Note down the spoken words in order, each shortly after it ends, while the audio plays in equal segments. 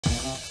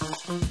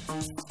Hi,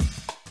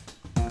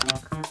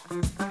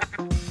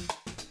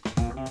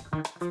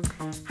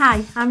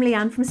 I'm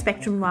Leann from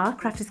Spectrum Noir,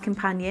 Crafter's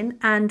Companion,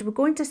 and we're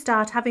going to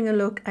start having a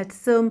look at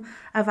some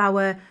of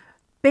our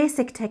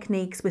basic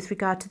techniques with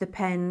regard to the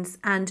pens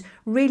and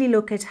really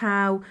look at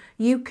how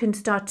you can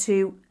start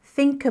to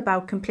think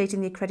about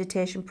completing the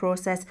accreditation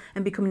process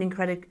and becoming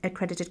an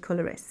accredited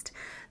colourist.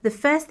 The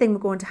first thing we're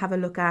going to have a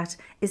look at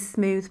is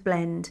smooth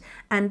blend,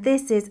 and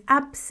this is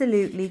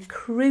absolutely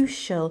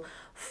crucial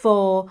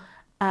for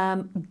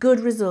good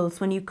results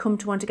when you come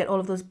to want to get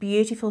all of those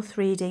beautiful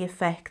 3D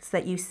effects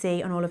that you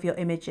see on all of your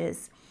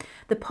images.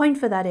 The point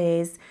for that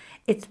is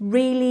it's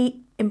really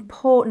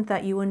important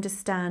that you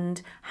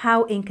understand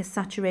how ink is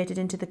saturated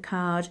into the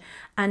card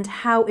and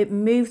how it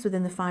moves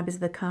within the fibres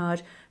of the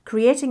card.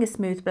 Creating a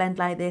smooth blend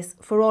like this,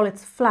 for all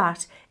it's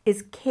flat,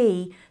 is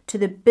key to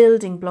the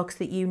building blocks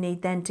that you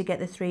need then to get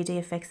the 3D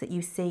effects that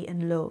you see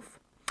and love.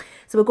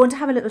 So we're going to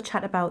have a little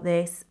chat about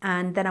this,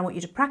 and then I want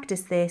you to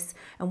practice this,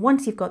 and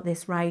once you've got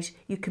this right,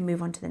 you can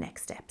move on to the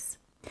next steps.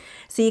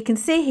 So you can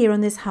see here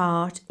on this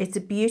heart, it's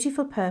a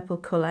beautiful purple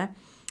colour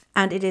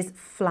and it is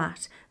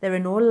flat. There are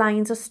no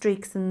lines or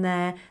streaks in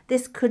there.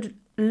 This could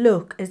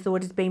look as though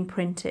it has been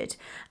printed,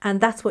 and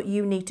that's what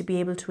you need to be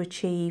able to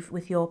achieve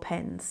with your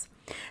pens.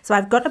 So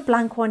I've got a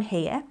blank one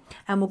here,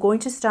 and we're going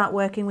to start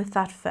working with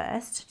that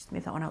first. Just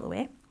move that one out of the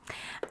way.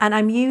 And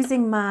I'm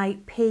using my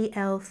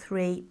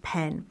PL3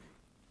 pen.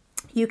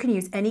 You can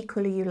use any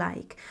colour you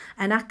like,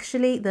 and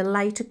actually the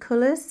lighter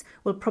colours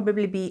will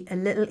probably be a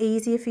little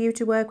easier for you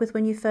to work with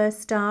when you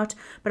first start,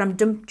 but I'm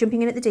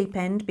jumping in at the deep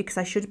end because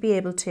I should be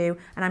able to,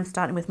 and I'm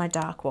starting with my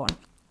dark one.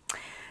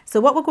 So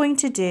what we're going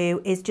to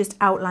do is just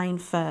outline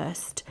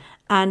first,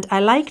 and I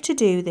like to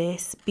do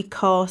this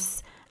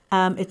because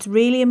it's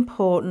really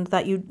important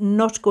that you're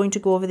not going to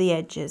go over the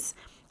edges.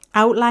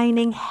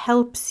 Outlining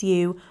helps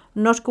you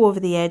not go over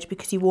the edge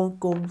because you won't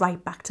go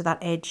right back to that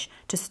edge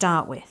to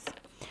start with.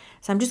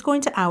 So I'm just going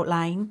to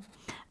outline,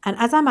 and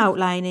as I'm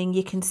outlining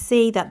you can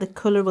see that the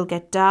colour will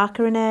get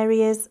darker in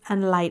areas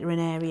and lighter in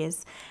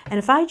areas. And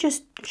if I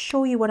just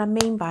show you what I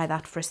mean by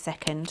that for a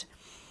second,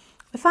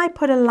 if I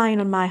put a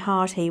line on my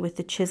heart here with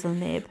the chisel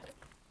nib,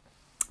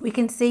 we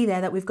can see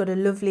there that we've got a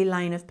lovely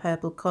line of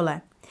purple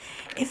colour.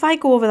 If I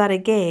go over that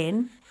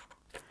again,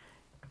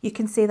 you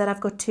can see that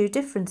I've got two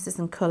differences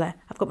in colour.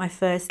 I've got my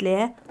first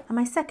layer and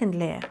my second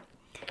layer.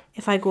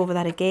 If I go over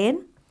that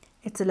again,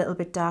 it's a little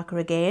bit darker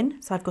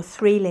again, so I've got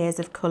 3 layers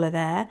of colour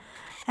there.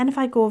 And if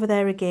I go over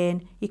there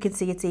again, you can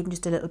see it's even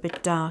just a little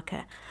bit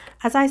darker.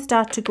 As I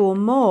start to go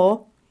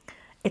more,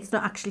 it's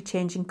not actually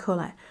changing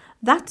colour.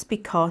 That's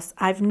because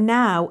I've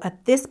now,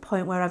 at this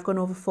point where I've gone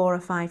over 4 or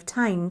 5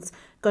 times,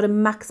 got a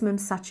maximum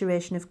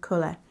saturation of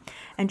colour.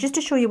 And just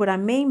to show you what I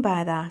mean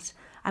by that,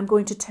 I'm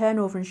going to turn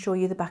over and show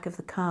you the back of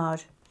the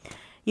card.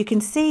 You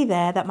can see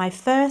there that my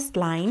first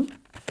line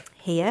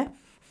here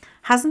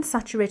hasn't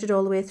saturated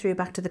all the way through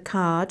back to the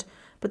card,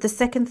 but the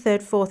second,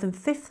 third, fourth and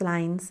fifth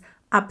lines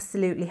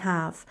absolutely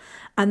have.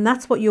 And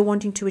that's what you're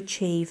wanting to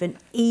achieve, an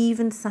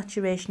even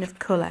saturation of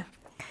colour.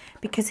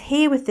 Because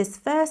here with this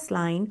first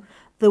line,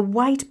 the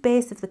white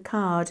base of the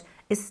card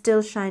is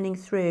still shining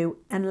through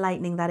and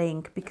lightening that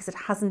ink because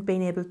it hasn't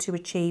been able to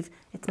achieve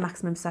its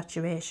maximum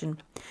saturation.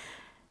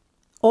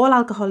 All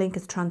alcohol ink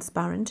is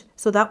transparent,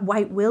 so that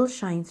white will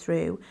shine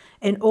through.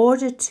 In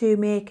order to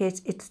make it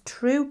its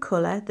true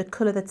colour, the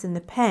colour that's in the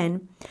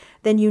pen,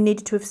 then you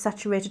need to have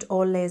saturated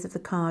all layers of the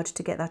card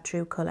to get that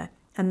true colour.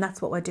 And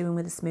that's what we're doing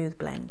with a smooth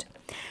blend.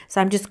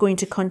 So I'm just going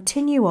to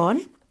continue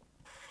on.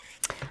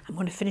 I'm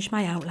going to finish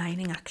my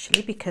outlining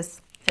actually, because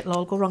it'll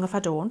all go wrong if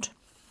I don't.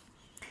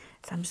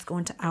 So I'm just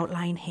going to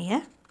outline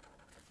here,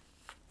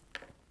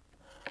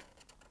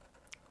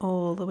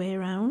 all the way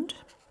around.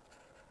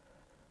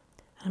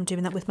 I'm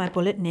doing that with my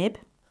bullet nib.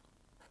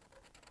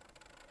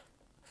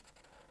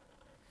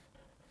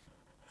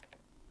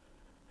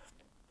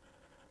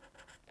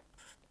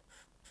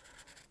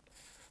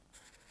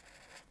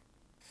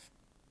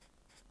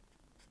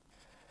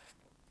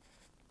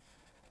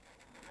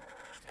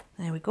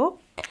 There we go.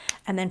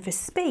 And then for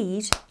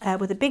speed,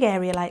 with a big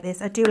area like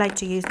this, I do like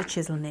to use the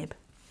chisel nib.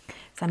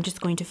 So I'm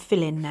just going to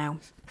fill in now.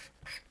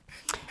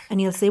 And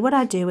you'll see what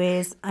I do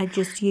is I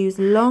just use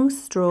long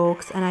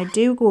strokes, and I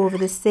do go over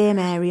the same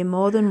area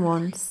more than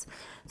once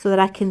so that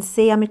I can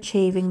see I'm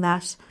achieving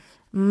that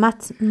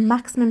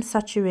maximum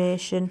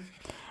saturation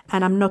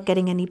and I'm not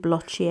getting any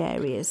blotchy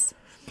areas.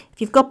 If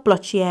you've got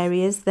blotchy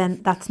areas,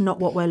 then that's not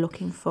what we're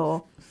looking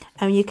for.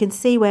 And you can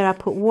see where I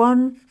put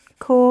one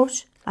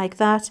coat like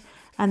that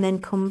and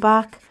then come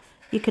back.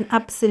 You can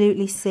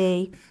absolutely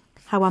see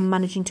how I'm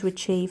managing to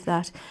achieve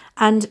that.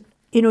 And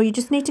you know, you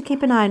just need to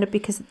keep an eye on it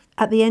because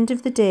at the end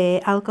of the day,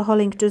 alcohol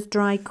ink does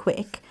dry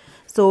quick.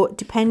 So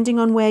depending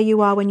on where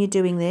you are when you're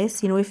doing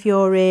this, you know, if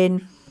you're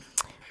in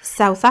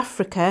South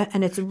Africa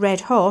and it's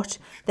red hot,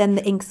 then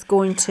the ink's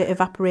going to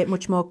evaporate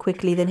much more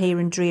quickly than here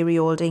in dreary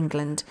old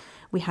England.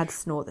 We had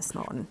snow this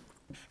morning.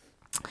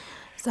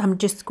 So I'm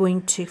just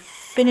going to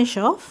finish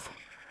off.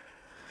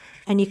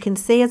 And you can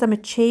see as I'm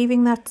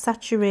achieving that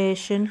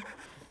saturation,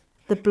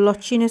 the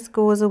blotchiness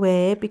goes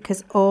away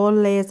because all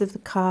layers of the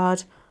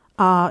card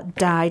are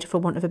dyed, for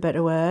want of a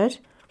better word.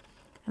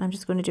 And I'm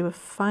just going to do a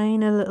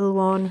final little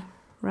one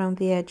around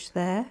the edge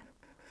there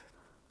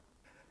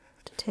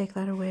to take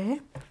that away.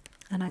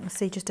 And I can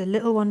see just a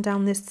little one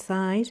down this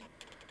side,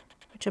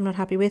 which I'm not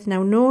happy with.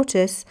 Now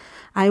notice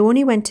I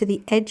only went to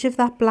the edge of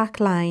that black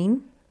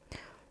line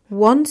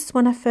once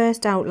when I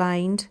first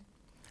outlined,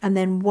 and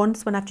then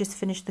once when I've just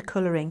finished the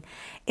colouring.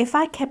 If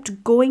I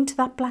kept going to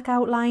that black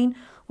outline,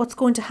 what's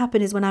going to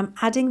happen is when I'm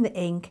adding the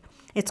ink,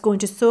 it's going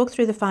to soak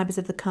through the fibres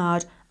of the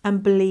card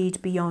and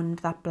bleed beyond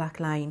that black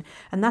line.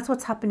 And that's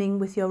what's happening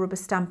with your rubber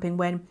stamping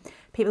when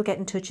people get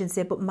in touch and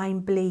say, but mine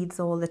bleeds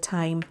all the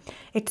time.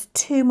 It's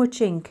too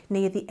much ink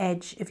near the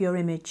edge of your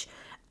image.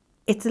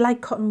 It's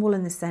like cotton wool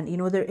in the centre, you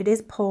know, it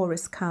is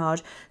porous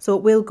card, so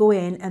it will go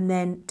in and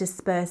then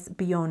disperse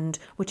beyond,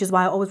 which is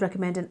why I always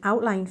recommend an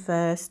outline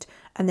first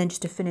and then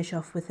just to finish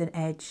off with an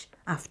edge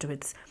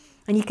afterwards.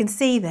 And you can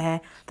see there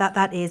that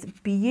that is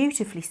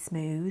beautifully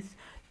smooth,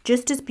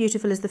 just as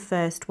beautiful as the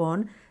first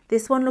one.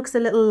 This one looks a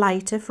little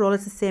lighter for all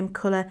it's the same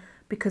colour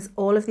because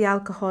all of the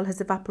alcohol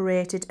has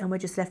evaporated and we're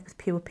just left with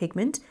pure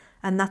pigment,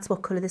 and that's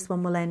what colour this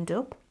one will end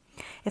up.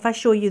 If I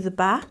show you the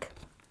back,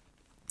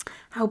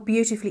 how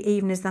beautifully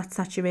even is that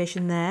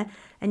saturation there,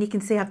 and you can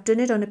see I've done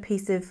it on a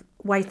piece of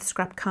white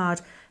scrap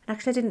card. And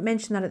actually I didn't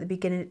mention that at the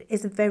beginning, it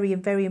is very,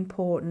 very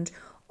important.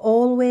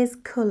 Always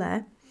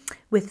colour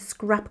with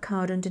scrap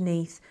card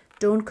underneath.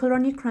 Don't colour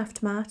on your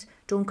craft mat,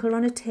 don't colour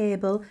on a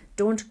table,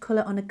 don't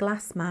colour on a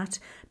glass mat,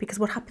 because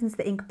what happens,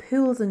 the ink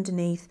pools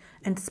underneath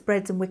and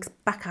spreads and wicks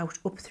back out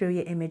up through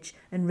your image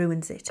and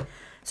ruins it.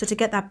 So to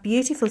get that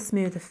beautiful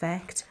smooth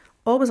effect,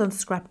 always on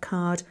scrap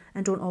card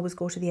and don't always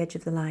go to the edge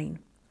of the line.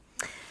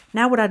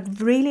 Now what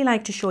I'd really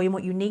like to show you, and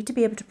what you need to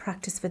be able to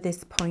practice for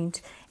this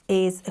point,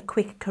 is a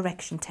quick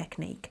correction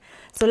technique.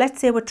 So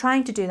let's say we're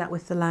trying to do that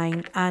with the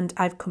line and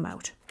I've come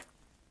out.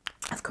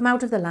 I've come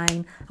out of the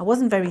line, I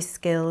wasn't very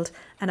skilled,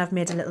 and I've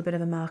made a little bit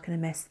of a mark and a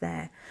mess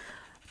there.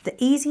 The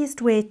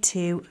easiest way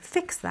to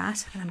fix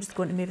that, and I'm just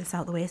going to move this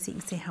out of the way so you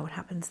can see how it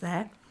happens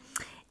there,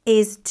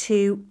 is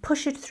to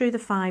push it through the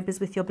fibres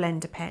with your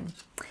blender pen.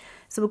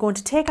 So we're going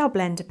to take our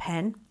blender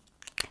pen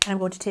and I'm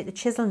going to take the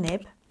chisel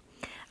nib,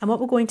 and what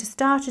we're going to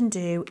start and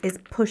do is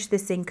push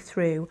this ink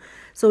through.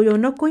 So you're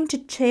not going to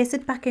chase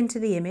it back into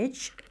the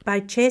image.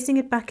 By chasing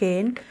it back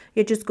in,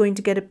 you're just going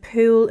to get a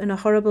pool and a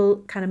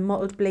horrible kind of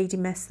mottled bleedy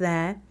mess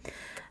there.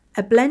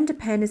 A blender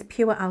pen is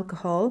pure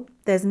alcohol.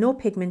 There's no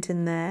pigment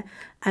in there.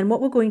 And what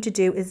we're going to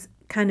do is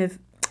kind of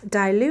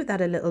dilute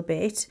that a little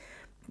bit.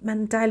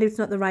 And dilute's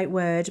not the right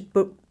word,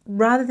 but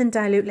rather than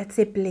dilute, let's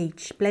say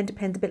bleach. Blender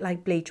pen's a bit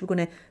like bleach. We're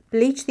going to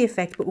bleach the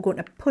effect, but we're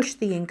going to push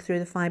the ink through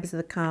the fibres of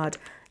the card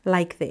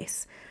like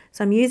this.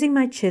 So I'm using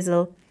my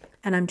chisel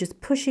and I'm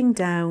just pushing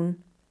down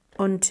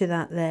onto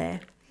that there.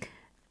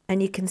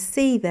 And you can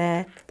see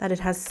there that it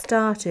has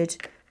started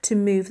to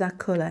move that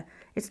colour.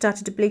 It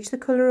started to bleach the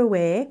colour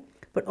away,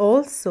 but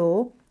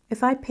also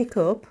if I pick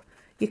up,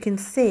 you can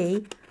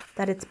see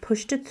that it's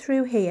pushed it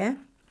through here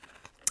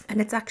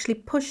and it's actually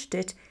pushed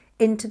it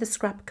into the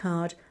scrap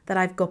card that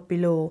I've got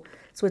below.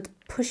 So it's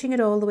pushing it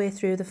all the way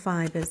through the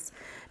fibres.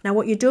 Now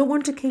what you don't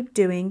want to keep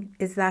doing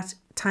is that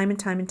time and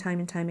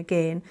time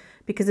again,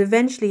 because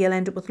eventually you'll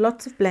end up with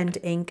lots of blend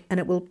ink and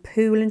it will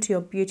pool into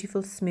your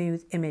beautiful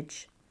smooth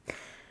image.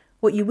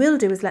 What you will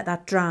do is let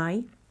that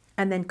dry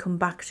and then come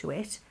back to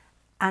it.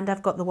 And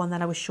I've got the one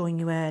that I was showing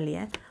you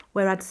earlier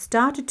where I'd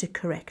started to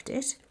correct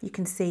it. You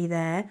can see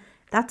there,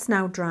 that's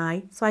now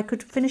dry, so I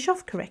could finish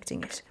off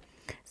correcting it.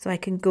 So I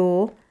can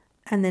go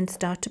and then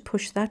start to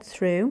push that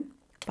through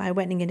by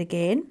wetting it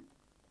again,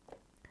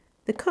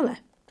 the colour.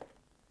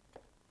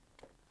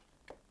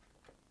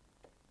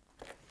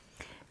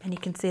 And you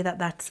can see that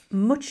that's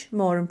much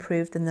more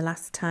improved than the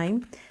last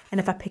time. And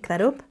if I pick that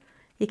up,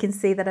 you can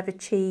see that I've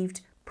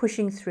achieved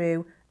pushing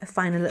through a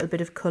final little bit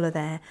of colour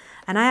there.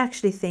 And I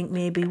actually think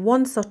maybe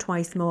once or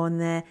twice more on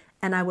there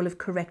and I will have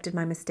corrected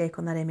my mistake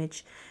on that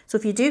image. So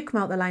if you do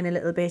come out the line a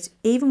little bit,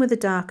 even with a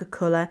darker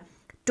colour,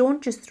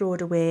 don't just throw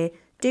it away.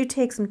 Do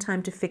take some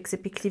time to fix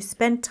it because you've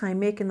spent time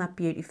making that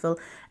beautiful,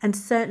 and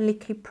certainly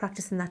keep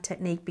practicing that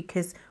technique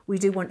because we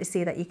do want to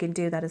see that you can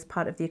do that as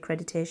part of the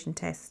accreditation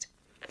test.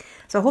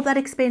 So I hope that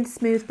explains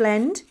smooth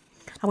blend.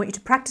 I want you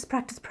to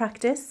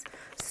practice.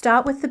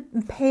 Start with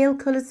the pale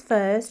colours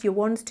first, your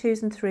 1s,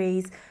 2s and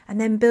 3s, and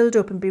then build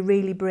up and be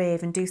really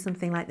brave and do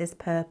something like this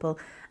purple.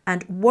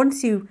 And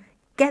once you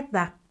get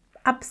that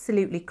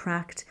absolutely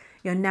cracked,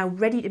 you're now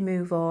ready to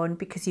move on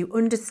because you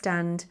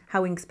understand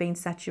how ink's been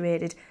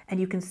saturated and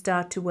you can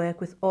start to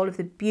work with all of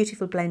the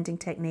beautiful blending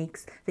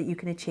techniques that you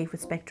can achieve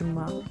with Spectrum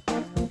Noir.